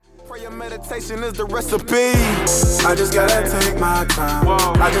Prayer meditation is the recipe. I just gotta take my time.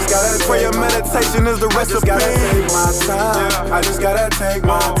 I just gotta prayer meditation is the recipe. I just gotta take my time. I just gotta take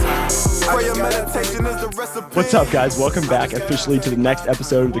my time. Prayer meditation is the recipe. What's up, guys? Welcome back officially to the next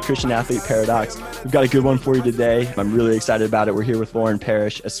episode of the Christian Athlete Paradox. We've got a good one for you today. I'm really excited about it. We're here with Lauryn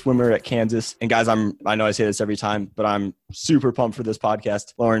Parrish, a swimmer at Kansas. And guys, I know I say this every time, but I'm super pumped for this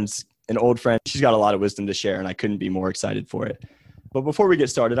podcast. Lauryn's an old friend. She's got a lot of wisdom to share, and I couldn't be more excited for it. But before we get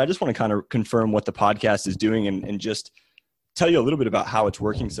started, I just want to kind of confirm what the podcast is doing and just tell you a little bit about how it's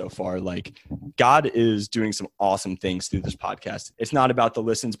working so far. Like, God is doing some awesome things through this podcast. It's not about the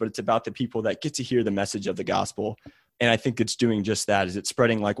listens, but it's about the people that get to hear the message of the gospel. And I think it's doing just that. Is it's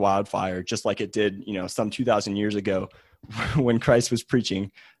spreading like wildfire, just like it did, some 2,000 years ago when Christ was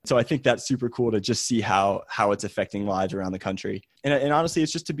preaching. So I think that's super cool to just see how it's affecting lives around the country. And honestly,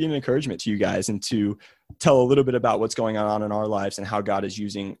 it's just to be an encouragement to you guys and to tell a little bit about what's going on in our lives and how God is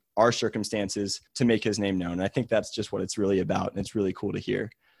using our circumstances to make his name known. And I think that's just what it's really about. And it's really cool to hear.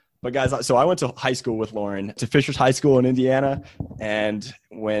 But guys, so I went to high school with Lauryn, to Fishers High School in Indiana. And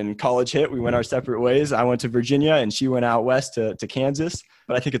when college hit, we went our separate ways. I went to Virginia and she went out west to Kansas.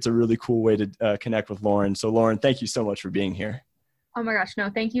 But I think it's a really cool way to connect with Lauryn. So Lauryn, thank you so much for being here. Oh my gosh, no,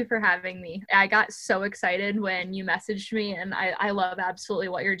 thank you for having me. I got so excited when you messaged me, and I love absolutely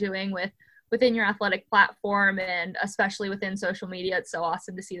what you're doing within your athletic platform and especially within social media. It's so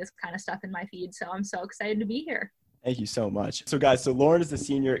awesome to see this kind of stuff in my feed. So I'm so excited to be here. Thank you so much. So guys, Lauryn is a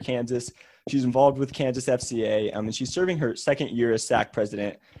senior at Kansas. She's involved with Kansas FCA, and she's serving her second year as SAC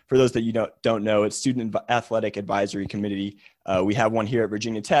president. For those that you don't know, it's Student Athletic Advisory Committee. We have one here at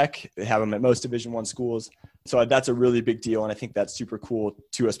Virginia Tech. They have them at most Division I schools. So that's a really big deal, and I think that's super cool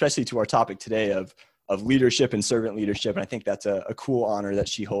especially to our topic today of leadership and servant leadership. And I think that's a cool honor that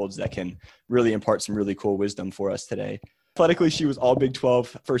she holds that can really impart some really cool wisdom for us today. Athletically, she was all Big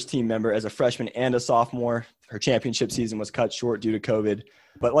 12 first team member as a freshman and a sophomore. Her championship season was cut short due to COVID.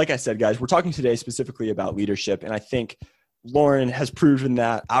 But like I said, guys, we're talking today specifically about leadership. And I think Lauryn has proven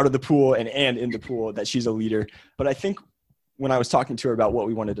that out of the pool and in the pool that she's a leader. But I think when I was talking to her about what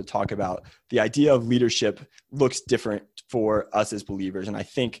we wanted to talk about, the idea of leadership looks different for us as believers. And I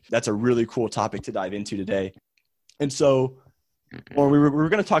think that's a really cool topic to dive into today. And so we were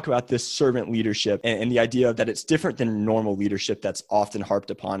going to talk about this servant leadership and the idea that it's different than normal leadership that's often harped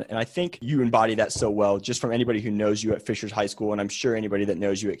upon. And I think you embody that so well, just from anybody who knows you at Fishers High School. And I'm sure anybody that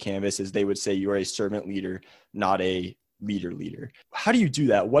knows you at Canvas is they would say you're a servant leader, not a leader. How do you do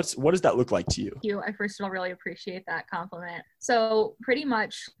that? What does that look like to you? Thank you. I first of all really appreciate that compliment. So pretty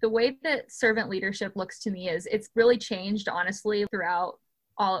much the way that servant leadership looks to me is it's really changed, honestly, throughout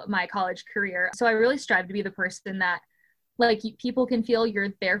all my college career. So I really strive to be the person that people can feel you're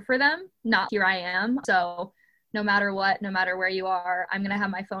there for them, not here I am. So no matter what, no matter where you are, I'm going to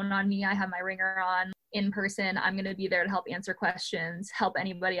have my phone on me. I have my ringer on in person. I'm going to be there to help answer questions, help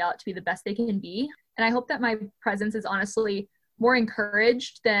anybody out to be the best they can be. And I hope that my presence is honestly more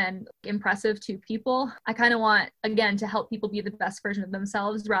encouraged than impressive to people. I kind of want, again, to help people be the best version of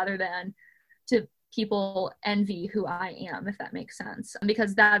themselves rather than to people envy who I am, if that makes sense.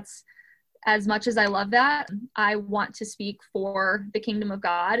 Because that's, as much as I love that, I want to speak for the kingdom of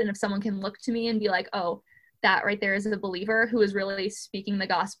God. And if someone can look to me and be like, oh, that right there is a believer who is really speaking the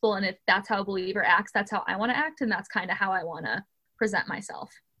gospel. And if that's how a believer acts, that's how I want to act. And that's kind of how I want to present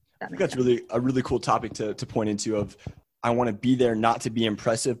myself. I think that's really a really cool topic to point into of, I want to be there not to be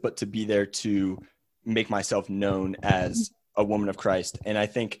impressive, but to be there to make myself known as a woman of Christ. And I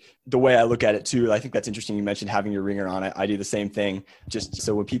think the way I look at it too, I think that's interesting. You mentioned having your ringer on. I do the same thing, just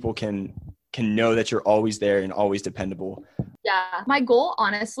so when people can know that you're always there and always dependable. Yeah. My goal,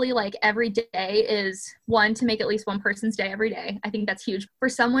 honestly, every day is one, to make at least one person's day every day. I think that's huge. For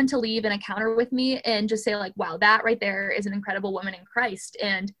someone to leave an encounter with me and just say wow, that right there is an incredible woman in Christ.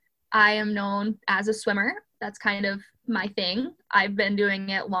 And I am known as a swimmer. That's kind of my thing. I've been doing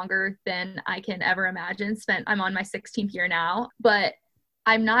it longer than I can ever imagine. I'm on my 16th year now, but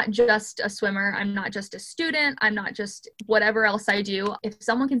I'm not just a swimmer. I'm not just a student. I'm not just whatever else I do. If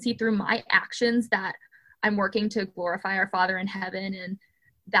someone can see through my actions that I'm working to glorify our Father in heaven, and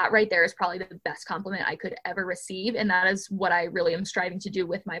that right there is probably the best compliment I could ever receive. And that is what I really am striving to do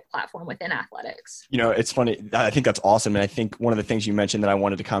with my platform within athletics. It's funny. I think that's awesome. And I think one of the things you mentioned that I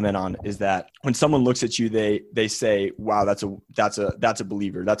wanted to comment on is that when someone looks at you, they say, wow, that's a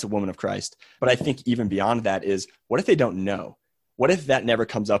believer. That's a woman of Christ. But I think even beyond that is, what if they don't know? What if that never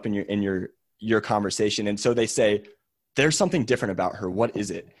comes up in your conversation? And so they say, there's something different about her. What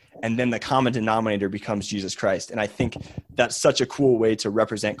is it? And then the common denominator becomes Jesus Christ. And I think that's such a cool way to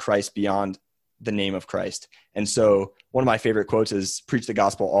represent Christ beyond the name of Christ. And so one of my favorite quotes is preach the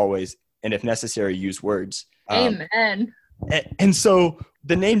gospel always, and if necessary, use words. Amen. And so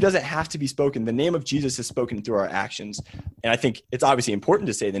the name doesn't have to be spoken. The name of Jesus is spoken through our actions. And I think it's obviously important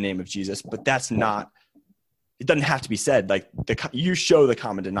to say the name of Jesus, but it doesn't have to be said. Like you show the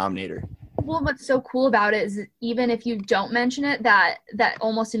common denominator. Well, what's so cool about it is even if you don't mention it, that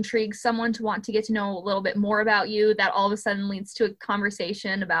almost intrigues someone to want to get to know a little bit more about you. That all of a sudden leads to a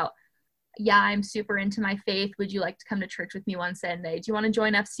conversation about, yeah, I'm super into my faith. Would you like to come to church with me one Sunday? Do you want to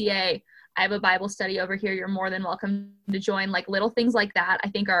join FCA? I have a Bible study over here. You're more than welcome to join. Like little things like that, I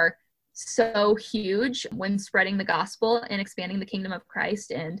think are so huge when spreading the gospel and expanding the kingdom of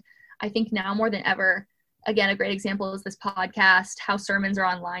Christ. And I think now more than ever, again, a great example is this podcast, how sermons are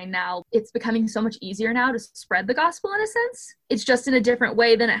online now. It's becoming so much easier now to spread the gospel in a sense. It's just in a different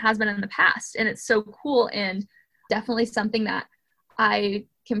way than it has been in the past. And it's so cool and definitely something that I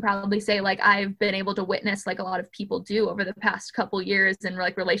can probably say like I've been able to witness like a lot of people do over the past couple years and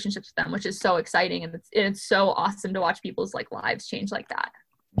like relationships with them, which is so exciting. And it's so awesome to watch people's like lives change like that.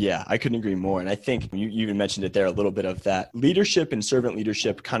 Yeah, I couldn't agree more. And I think you even mentioned it there a little bit of that leadership and servant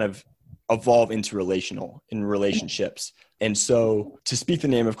leadership kind of evolve into relationships. And so to speak the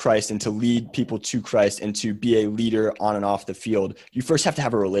name of Christ and to lead people to Christ and to be a leader on and off the field, you first have to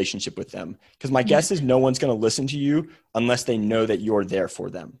have a relationship with them. Because my guess is no one's going to listen to you unless they know that you're there for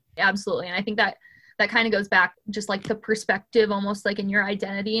them. Absolutely. And I think that kind of goes back just like the perspective almost like in your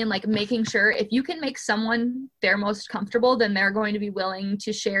identity and like making sure if you can make someone their most comfortable, then they're going to be willing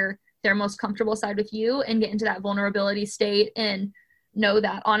to share their most comfortable side with you and get into that vulnerability state and know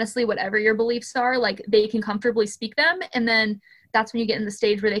that honestly, whatever your beliefs are, like they can comfortably speak them. And then that's when you get in the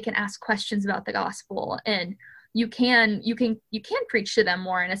stage where they can ask questions about the gospel and you can preach to them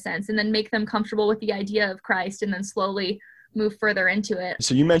more in a sense and then make them comfortable with the idea of Christ and then slowly move further into it.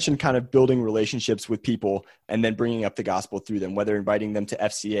 So you mentioned kind of building relationships with people and then bringing up the gospel through them, whether inviting them to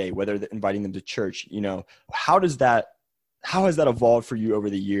FCA, whether inviting them to church, how has that evolved for you over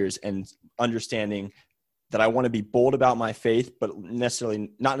the years and understanding that I want to be bold about my faith, but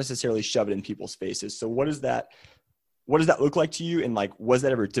not necessarily shove it in people's faces. So what does that look like to you? And like, was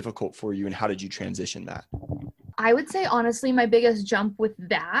that ever difficult for you? And how did you transition that? I would say, honestly, my biggest jump with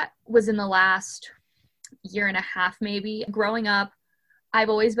that was in the last year and a half, maybe. Growing up, I've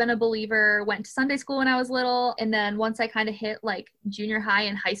always been a believer, went to Sunday school when I was little. And then once I kind of hit like junior high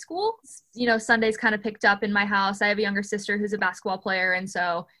and high school, Sundays kind of picked up in my house. I have a younger sister who's a basketball player. And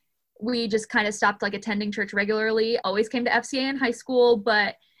so we just kind of stopped like attending church regularly, always came to FCA in high school,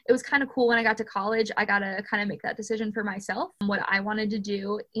 but it was kind of cool when I got to college. I got to kind of make that decision for myself, what I wanted to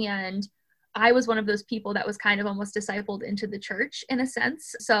do. And I was one of those people that was kind of almost discipled into the church in a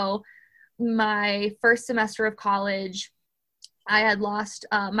sense. So my first semester of college, I had lost,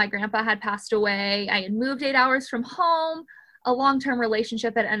 my grandpa had passed away. I had moved 8 hours from home. A long-term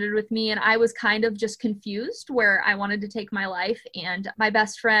relationship had ended with me and I was kind of just confused where I wanted to take my life. And my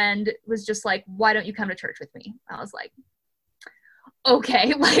best friend was just like, why don't you come to church with me? I was like,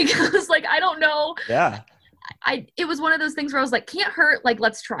 okay. Like, I was like, I don't know. Yeah. It was one of those things where I was like, can't hurt. Like,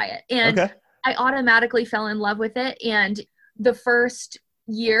 let's try it. And okay. I automatically fell in love with it. And the first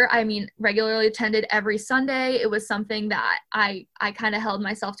year, regularly attended every Sunday. It was something that I kind of held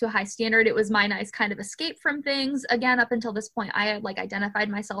myself to a high standard. It was my nice kind of escape from things. Again, up until this point, I had identified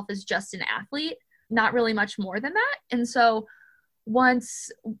myself as just an athlete, not really much more than that. And so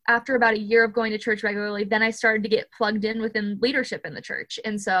after about a year of going to church regularly, then I started to get plugged in within leadership in the church.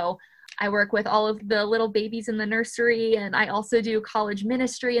 And so I work with all of the little babies in the nursery, and I also do college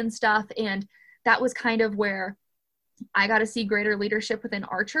ministry and stuff. And that was kind of where I got to see greater leadership within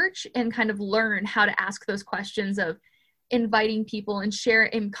our church and kind of learn how to ask those questions of inviting people and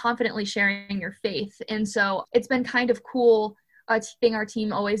confidently sharing your faith. And so it's been kind of cool. A thing our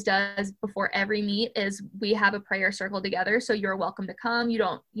team always does before every meet is we have a prayer circle together. So you're welcome to come. You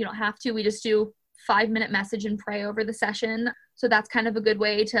don't have to. We just do 5-minute message and pray over the session. So that's kind of a good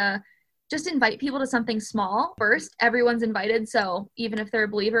way to just invite people to something small first. Everyone's invited. So even if they're a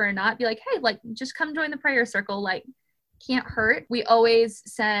believer or not, be like, hey, just come join the prayer circle. Can't hurt. We always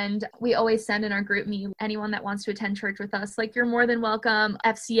send in our group meet anyone that wants to attend church with us, you're more than welcome.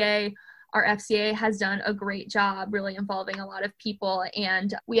 Our FCA has done a great job really involving a lot of people.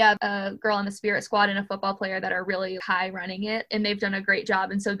 And we have a girl on the Spirit Squad and a football player that are really high running it. And they've done a great job.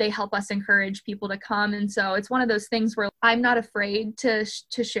 And so they help us encourage people to come. And so it's one of those things where I'm not afraid to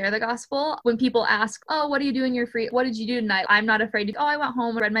share the gospel. When people ask, oh, what are you doing? What did you do tonight? I'm not afraid to, I went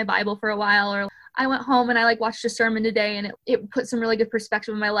home and read my Bible for a while, or I went home and I watched a sermon today and it put some really good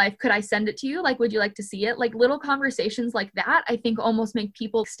perspective in my life. Could I send it to you? Would you like to see it? Little conversations like that, I think almost make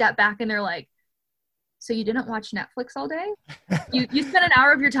people step back and they're like, so you didn't watch Netflix all day? You spent an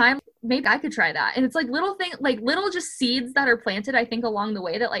hour of your time. Maybe I could try that. And it's like little just seeds that are planted, I think, along the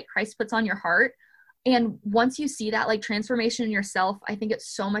way that like Christ puts on your heart. And once you see that like transformation in yourself, I think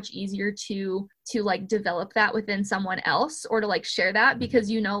it's so much easier to like develop that within someone else, or to like share that, because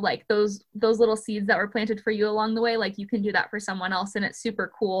you know, like those little seeds that were planted for you along the way, like you can do that for someone else, and it's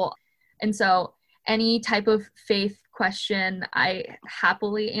super cool. And so any type of faith question I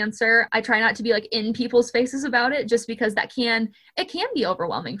happily answer. I try not to be like in people's faces about it, just because it can be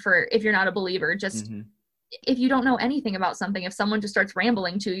overwhelming for, if you're not a believer, just if you don't know anything about something, if someone just starts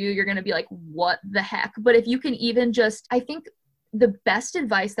rambling to you, you're going to be like, what the heck? But if you can even just, I think the best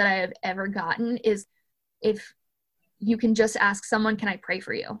advice that I have ever gotten is if you can just ask someone, can I pray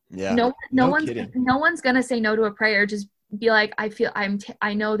for you? Yeah. No one's going to say no to a prayer. Just be like,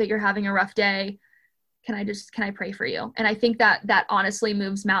 I know that you're having a rough day. Can I pray for you? And I think that honestly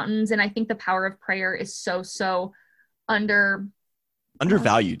moves mountains. And I think the power of prayer is so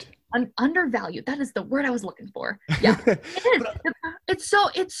undervalued. Undervalued. That is the word I was looking for. Yeah. It is.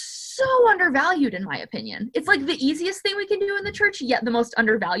 It's so undervalued, in my opinion. It's like the easiest thing we can do in the church, yet the most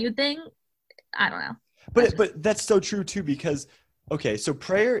undervalued thing. I don't know. But that's so true too, because, okay, so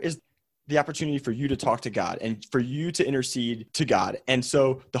prayer is the opportunity for you to talk to God and for you to intercede to God. And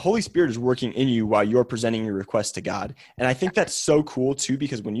so the Holy Spirit is working in you while you're presenting your request to God. And I think that's so cool too,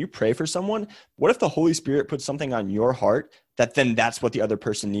 because when you pray for someone, what if the Holy Spirit puts something on your heart that then that's what the other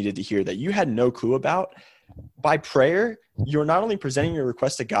person needed to hear that you had no clue about? By prayer, you're not only presenting your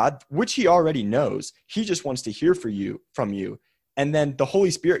request to God, which he already knows, he just wants to hear from you. And then the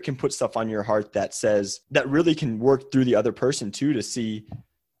Holy Spirit can put stuff on your heart that really can work through the other person too, to see,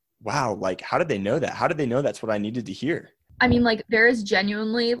 wow, like, how did they know that? How did they know that's what I needed to hear? I mean, like, there is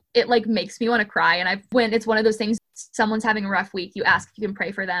genuinely, it like makes me want to cry. And when it's one of those things, someone's having a rough week, you ask if you can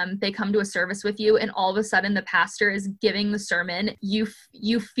pray for them. They come to a service with you, and all of a sudden the pastor is giving the sermon. You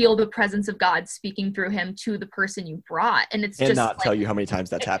feel the presence of God speaking through him to the person you brought. And it's just not tell you how many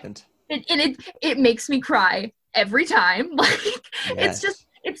times that's happened. It makes me cry every time. Like, yes.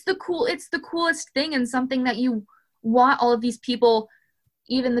 it's the coolest thing, and something that you want all of these people,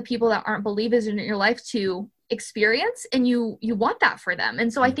 even the people that aren't believers in your life, to experience, and you want that for them.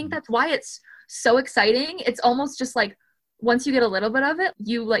 And so I think that's why it's so exciting. It's almost just like, once you get a little bit of it,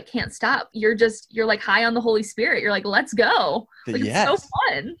 you like can't stop. You're like high on the Holy Spirit. You're like, let's go. Like, yes. It's so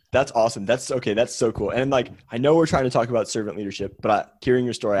fun. That's awesome. That's so cool. And like, I know we're trying to talk about servant leadership, but hearing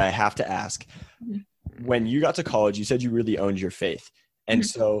your story, I have to ask, when you got to college, you said you really owned your faith. And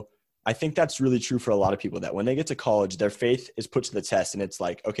so I think that's really true for a lot of people, that when they get to college, their faith is put to the test, and it's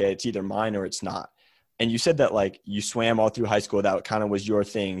like, okay, it's either mine or it's not. And you said that like you swam all through high school. That kind of was your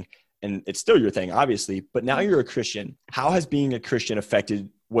thing, and it's still your thing, obviously, but now you're a Christian. How has being a Christian affected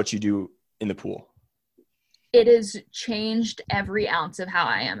what you do in the pool? It has changed every ounce of how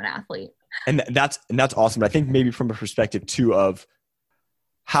I am an athlete. And that's awesome. But I think maybe from a perspective too of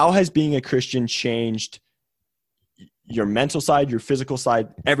how has being a Christian changed your mental side, your physical side,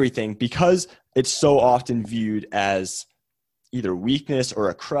 everything, because it's so often viewed as either weakness or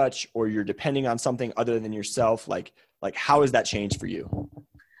a crutch, or you're depending on something other than yourself. Like how has that changed for you?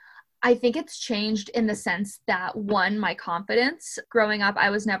 I think it's changed in the sense that, one, my confidence. Growing up,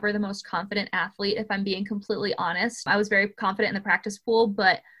 I was never the most confident athlete, if I'm being completely honest. I was very confident in the practice pool,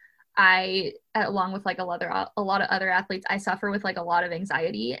 but I, along with like a lot of other athletes, I suffer with like a lot of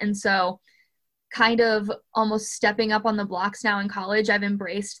anxiety. And so kind of almost stepping up on the blocks now in college, I've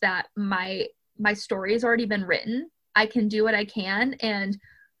embraced that my story has already been written. I can do what I can. And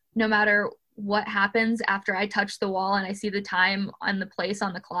no matter what happens after I touch the wall and I see the time and the place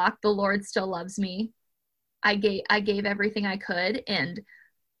on the clock, the Lord still loves me. I gave everything I could. And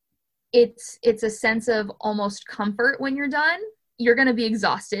it's a sense of almost comfort when you're done. You're going to be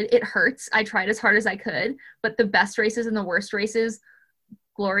exhausted. It hurts. I tried as hard as I could, but the best races and the worst races,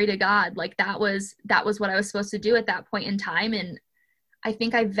 glory to God. Like that was what I was supposed to do at that point in time. And I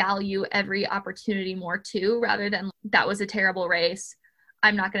think I value every opportunity more too, rather than that was a terrible race,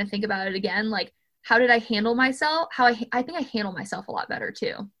 I'm not going to think about it again. Like, how did I handle myself? I think I handle myself a lot better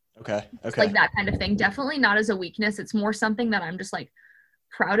too. Okay. It's like that kind of thing. Definitely not as a weakness. It's more something that I'm just like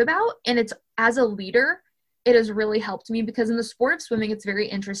proud about. And it's, as a leader, it has really helped me, because in the sport of swimming, it's very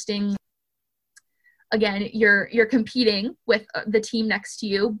interesting. Again, you're competing with the team next to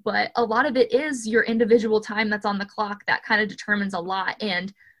you, but a lot of it is your individual time that's on the clock that kind of determines a lot.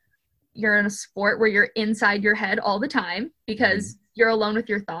 And you're in a sport where you're inside your head all the time, because you're alone with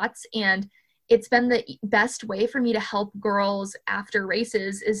your thoughts. And it's been the best way for me to help girls after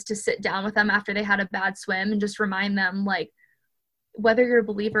races is to sit down with them after they had a bad swim and just remind them, like, whether you're a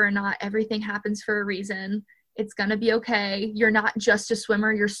believer or not, everything happens for a reason. It's going to be okay. You're not just a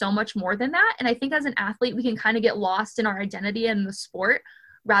swimmer. You're so much more than that. And I think as an athlete, we can kind of get lost in our identity in the sport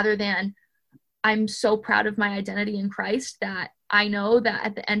rather than, I'm so proud of my identity in Christ that I know that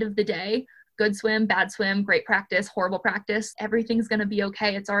at the end of the day, good swim, bad swim, great practice, horrible practice, everything's going to be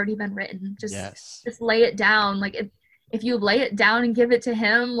okay. It's already been written. Just lay it down. Like if you lay it down and give it to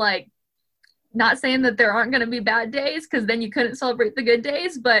him, like, not saying that there aren't going to be bad days, because then you couldn't celebrate the good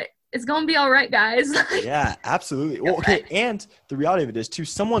days, but it's going to be all right, guys. Yeah, absolutely. Well, okay. And the reality of it is too,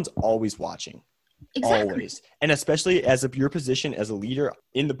 someone's always watching. Exactly. Always. And especially as your position as a leader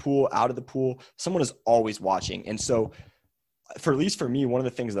in the pool, out of the pool, someone is always watching. And so at least for me, one of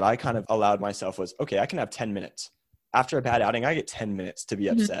the things that I kind of allowed myself was, okay, I can have 10 minutes. After a bad outing, I get 10 minutes to be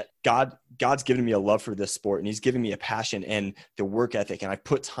upset. God's given me a love for this sport, and he's given me a passion and the work ethic, and I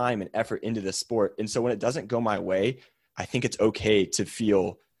put time and effort into this sport. And so when it doesn't go my way, I think it's okay to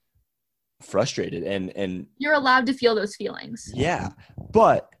feel frustrated and you're allowed to feel those feelings. Yeah.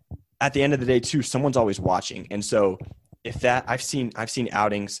 But at the end of the day too, someone's always watching. And so if that, I've seen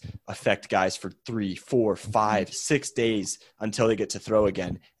outings affect guys for 3, 4, 5, 6 days until they get to throw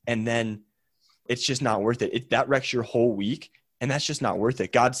again. And then it's just not worth it. That wrecks your whole week, and that's just not worth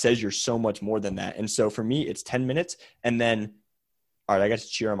it. God says you're so much more than that. And so for me, it's 10 minutes. And then, all right, I get to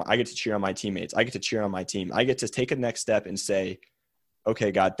cheer on my teammates. I get to cheer on my team. I get to take a next step and say,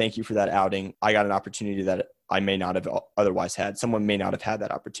 okay, God, thank you for that outing. I got an opportunity that I may not have otherwise had. Someone may not have had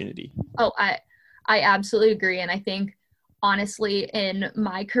that opportunity. Oh, I absolutely agree. And I think, honestly, in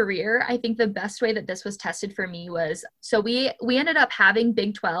my career, I think the best way that this was tested for me was, so we ended up having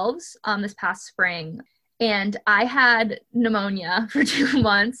Big 12s this past spring, and I had pneumonia for 2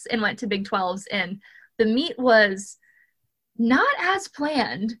 months and went to Big 12s, and the meet was not as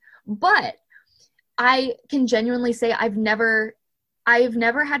planned, but I can genuinely say I've never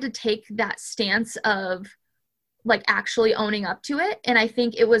had to take that stance of like actually owning up to it. And I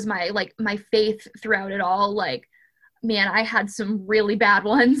think it was my faith throughout it all. Like, man, I had some really bad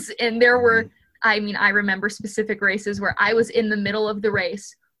ones. And there were, I remember specific races where I was in the middle of the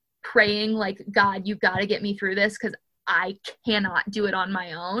race praying like, God, you've got to get me through this, because I cannot do it on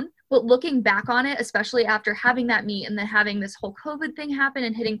my own. But looking back on it, especially after having that meet and then having this whole COVID thing happen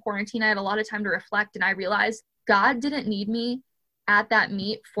and hitting quarantine, I had a lot of time to reflect, and I realized God didn't need me at that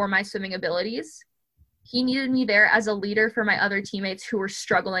meet for my swimming abilities. He needed me there as a leader for my other teammates who were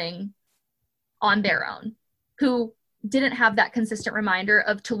struggling on their own, who didn't have that consistent reminder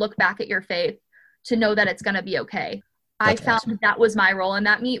of to look back at your faith, to know that it's going to be okay. That's I found awesome. That was my role in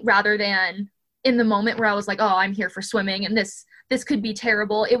that meet, rather than in the moment where I was like, oh, I'm here for swimming and this could be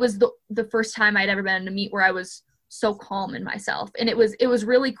terrible. It was the first time I'd ever been in a meet where I was so calm in myself. And it was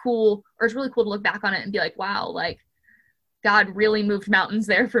really cool, or it's really cool to look back on it and be like, wow, like God really moved mountains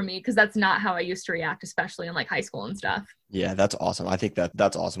there for me, because that's not how I used to react, especially in like high school and stuff. Yeah, that's awesome. I think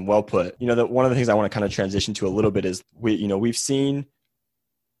that's awesome. Well put. One of the things I want to kind of transition to a little bit is we've seen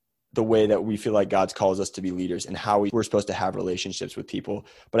the way that we feel like God calls us to be leaders and how we're supposed to have relationships with people.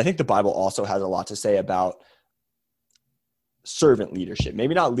 But I think the Bible also has a lot to say about servant leadership,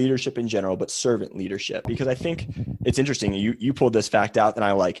 maybe not leadership in general, but servant leadership, because I think it's interesting. You pulled this fact out and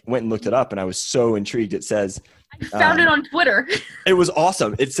I went and looked it up and I was so intrigued. It says, I found it on Twitter. It was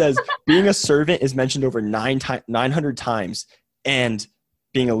awesome. It says being a servant is mentioned over 900 times, and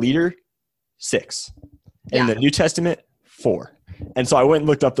being a leader 6. In the New Testament 4. And so I went and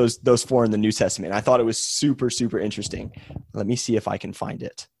looked up those 4 in the New Testament. And I thought it was super, super interesting. Let me see if I can find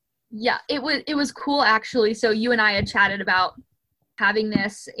it. Yeah, it was cool actually. So you and I had chatted about having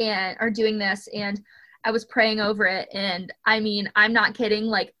this or doing this, and I was praying over it. And I'm not kidding.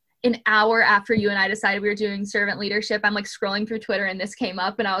 Like an hour after you and I decided we were doing servant leadership, I'm like scrolling through Twitter and this came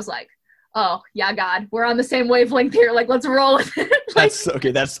up, and I was like, oh yeah, God, we're on the same wavelength here. Like, let's roll with it. That's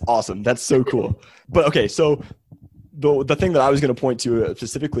okay. That's awesome. That's so cool. But okay, so the thing that I was going to point to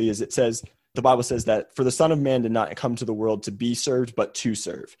specifically is the Bible says that for the Son of Man did not come to the world to be served, but to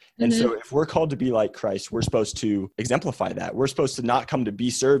serve. And so if we're called to be like Christ, we're supposed to exemplify that. We're supposed to not come to be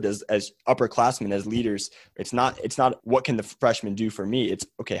served as upperclassmen, as leaders. It's not what can the freshmen do for me? It's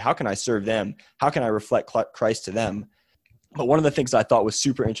okay, how can I serve them? How can I reflect Christ to them? But one of the things I thought was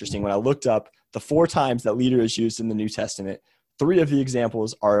super interesting when I looked up the 4 times that leader is used in the New Testament, 3 of the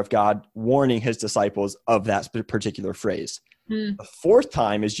examples are of God warning his disciples of that particular phrase. The 4th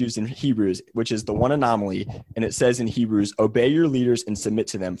time is used in Hebrews, which is the one anomaly. And it says in Hebrews, obey your leaders and submit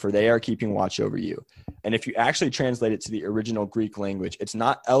to them, for they are keeping watch over you. And if you actually translate it to the original Greek language, it's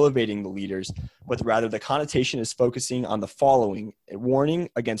not elevating the leaders, but rather the connotation is focusing on the following: warning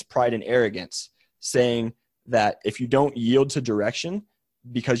against pride and arrogance, saying that if you don't yield to direction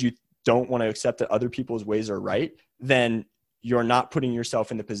because you don't want to accept that other people's ways are right, then you're not putting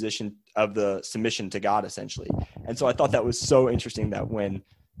yourself in the position of the submission to God, essentially. And so I thought that was so interesting that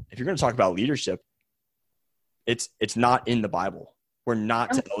if you're going to talk about leadership, it's not in the Bible. We're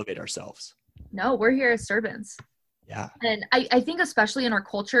not to elevate ourselves. No, we're here as servants. Yeah. And I think especially in our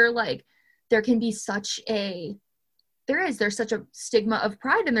culture, like there can be there's such a stigma of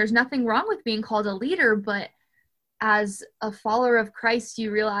pride, and there's nothing wrong with being called a leader. But as a follower of Christ,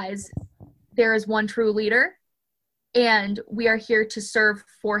 you realize there is one true leader, and we are here to serve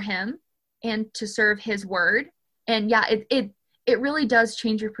for him and to serve his word. And yeah, it really does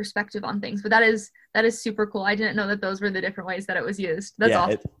change your perspective on things. But that is super cool. I didn't know that those were the different ways that it was used. That's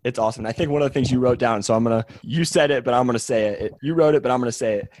awesome. It's awesome. I think one of the things you wrote down, so you said it, but I'm going to say it. You wrote it, but I'm going to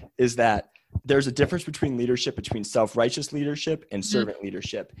say it, is that there's a difference between leadership, between self-righteous leadership and servant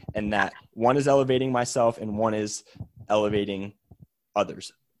leadership. And that one is elevating myself and one is elevating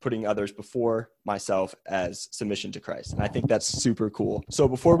others, putting others before myself as submission to Christ. And I think that's super cool. So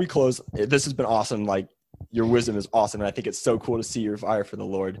before we close, this has been awesome. Like, your wisdom is awesome. And I think it's so cool to see your fire for the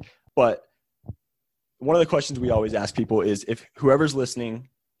Lord. But one of the questions we always ask people is, if whoever's listening,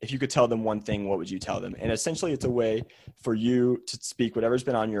 if you could tell them one thing, what would you tell them? And essentially it's a way for you to speak whatever's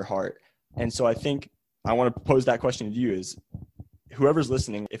been on your heart. And so I think I want to pose that question to you is, whoever's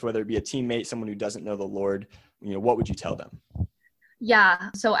listening, if whether it be a teammate, someone who doesn't know the Lord, what would you tell them? Yeah.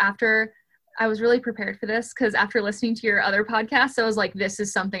 So I was really prepared for this, because after listening to your other podcasts, I was like, this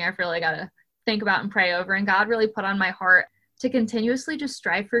is something I've really got to think about and pray over. And God really put on my heart to continuously just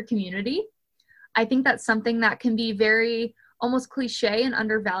strive for community. I think that's something that can be very almost cliche and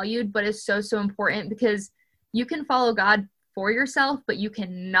undervalued, but is so, so important, because you can follow God for yourself, but you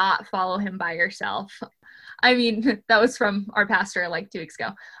cannot follow him by yourself. I mean, that was from our pastor like 2 weeks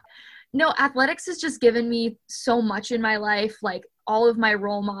ago. No, athletics has just given me so much in my life, like all of my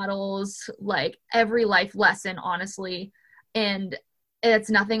role models, like every life lesson, honestly. And it's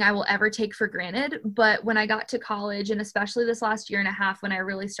nothing I will ever take for granted. But when I got to college, and especially this last year and a half, when I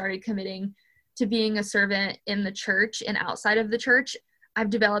really started committing to being a servant in the church and outside of the church, I've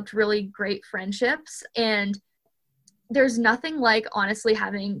developed really great friendships. And there's nothing like, honestly,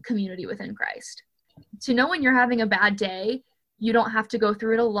 having community within Christ. To know when you're having a bad day, you don't have to go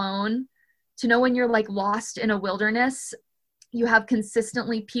through it alone. To know when you're like lost in a wilderness, you have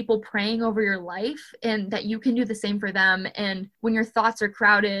consistently people praying over your life, and that you can do the same for them. And when your thoughts are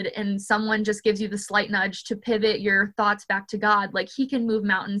crowded and someone just gives you the slight nudge to pivot your thoughts back to God, like he can move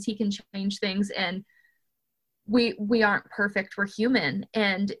mountains, he can change things. And we aren't perfect, we're human.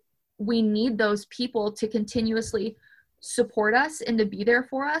 And we need those people to continuously support us and to be there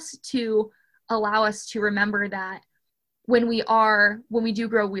for us, to allow us to remember that when we do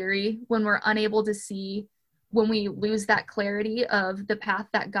grow weary, when we're unable to see, when we lose that clarity of the path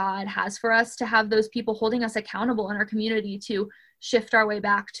that God has for us, to have those people holding us accountable in our community to shift our way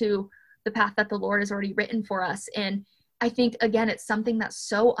back to the path that the Lord has already written for us. And I think, again, it's something that's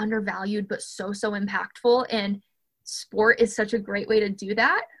so undervalued, but so, so impactful. And sport is such a great way to do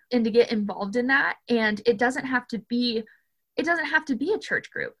that and to get involved in that. And it doesn't have to be a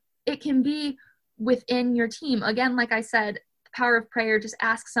church group. It can be within your team. Again, like I said, the power of prayer, just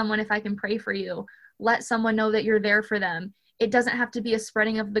ask someone if I can pray for you. Let someone know that you're there for them. It doesn't have to be a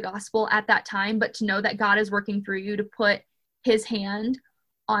spreading of the gospel at that time, but to know that God is working through you to put his hand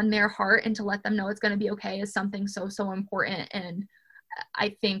on their heart and to let them know it's going to be okay is something so, so important. And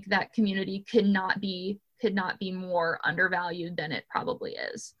I think that community could not be more undervalued than it probably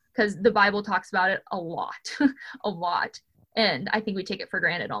is, because the Bible talks about it a lot, a lot. And I think we take it for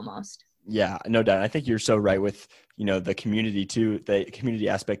granted almost. Yeah, no doubt. I think you're so right with, the community too, the community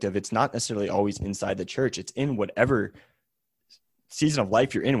aspect of it's not necessarily always inside the church. It's in whatever season of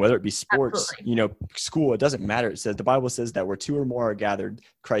life you're in, whether it be sports, Absolutely. School, it doesn't matter. The Bible says that where 2 or more are gathered,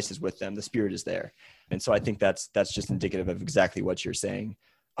 Christ is with them. The Spirit is there. And so I think that's just indicative of exactly what you're saying.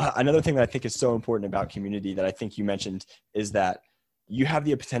 Another thing that I think is so important about community that I think you mentioned is that you have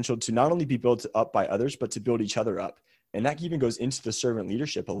the potential to not only be built up by others, but to build each other up. And that even goes into the servant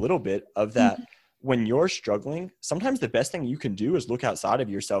leadership a little bit of that. Mm-hmm. When you're struggling, sometimes the best thing you can do is look outside of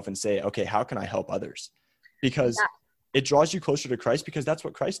yourself and say, okay, how can I help others? Because it draws you closer to Christ, because that's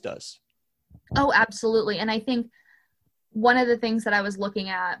what Christ does. Oh, absolutely. And I think one of the things that I was looking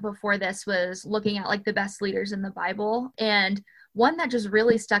at before this was looking at like the best leaders in the Bible. And one that just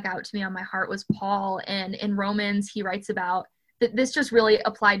really stuck out to me on my heart was Paul. And in Romans, he writes about that. This just really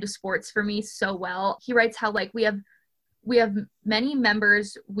applied to sports for me so well. He writes how like we have many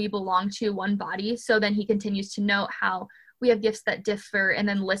members, we belong to one body. So then he continues to note how we have gifts that differ and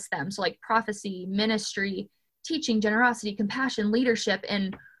then list them. So like prophecy, ministry, teaching, generosity, compassion, leadership.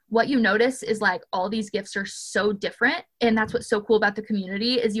 And what you notice is like all these gifts are so different. And that's what's so cool about the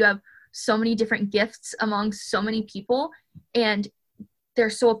community is you have so many different gifts among so many people, and they're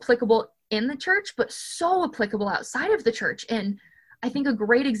so applicable in the church, but so applicable outside of the church. And I think a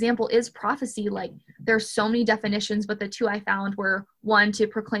great example is prophecy. Like there's so many definitions, but the two I found were one, to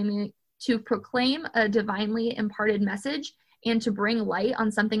proclaim a divinely imparted message, and to bring light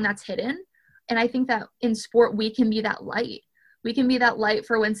on something that's hidden. And I think that in sport, we can be that light. We can be that light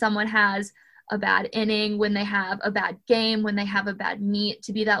for when someone has a bad inning, when they have a bad game, when they have a bad meet,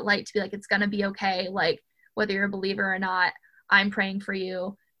 to be that light, to be like, it's going to be okay. Like whether you're a believer or not, I'm praying for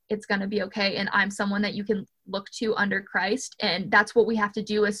you. It's going to be okay. And I'm someone that you can look to under Christ. And that's what we have to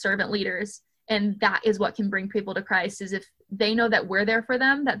do as servant leaders. And that is what can bring people to Christ, is if they know that we're there for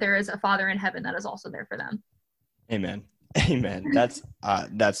them, that there is a Father in heaven that is also there for them. Amen. Amen.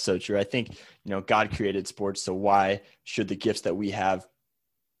 That's so true. I think, God created sports. So why should the gifts that we have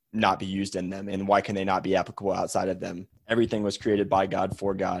not be used in them? And why can they not be applicable outside of them? Everything was created by God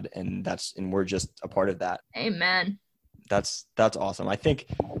for God. And we're just a part of that. Amen. That's awesome. I think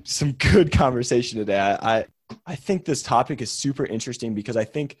some good conversation today. I think this topic is super interesting because I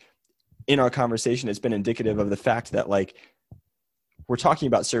think in our conversation, it's been indicative of the fact that like we're talking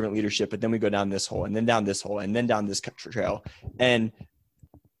about servant leadership, but then we go down this hole and then down this hole and then down this trail. And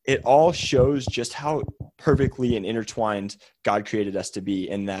it all shows just how perfectly and intertwined God created us to be,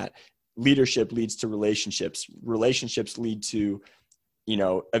 in that leadership leads to relationships. Relationships lead to,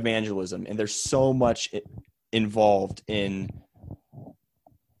 evangelism. And there's so much involved in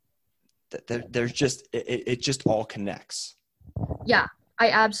that. There's just, it just all connects. Yeah,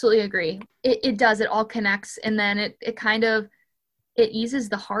 I absolutely agree. It does. It all connects. And then it kind of, it eases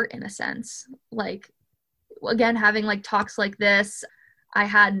the heart in a sense. Like, again, having like talks like this, I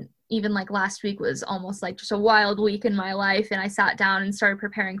had even like last week was almost like just a wild week in my life. And I sat down and started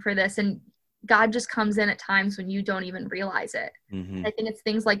preparing for this, and God just comes in at times when you don't even realize it. Mm-hmm. I think it's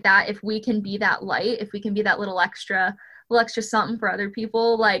things like that. If we can be that light, if we can be that little extra something for other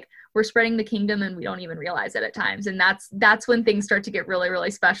people, like we're spreading the kingdom and we don't even realize it at times. And that's when things start to get really,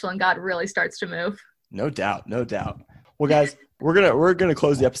 really special and God really starts to move. No doubt. Well, guys, we're gonna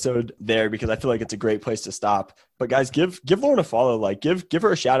close the episode there because I feel like it's a great place to stop. But guys, give Lauryn a follow, like give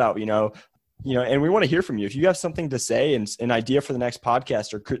her a shout out, and we want to hear from you. If you have something to say and an idea for the next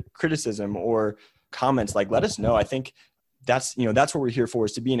podcast or criticism or comments, like let us know. I think that's what we're here for,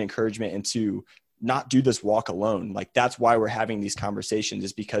 is to be an encouragement and to not do this walk alone. Like that's why we're having these conversations,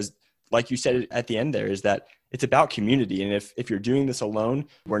 is because like you said at the end there, is that it's about community. And if you're doing this alone,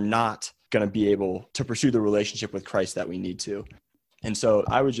 we're not going to be able to pursue the relationship with Christ that we need to. And so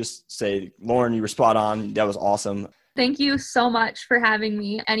I would just say, Lauryn, you were spot on. That was awesome. Thank you so much for having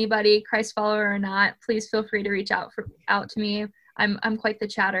me. Anybody, Christ follower or not, please feel free to reach out to me. I'm quite the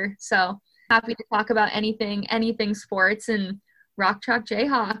chatter. So happy to talk about anything sports, and Rock Chalk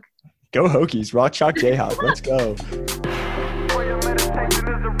Jayhawk. Go Hokies, Rock Chalk Jayhawk. Let's go.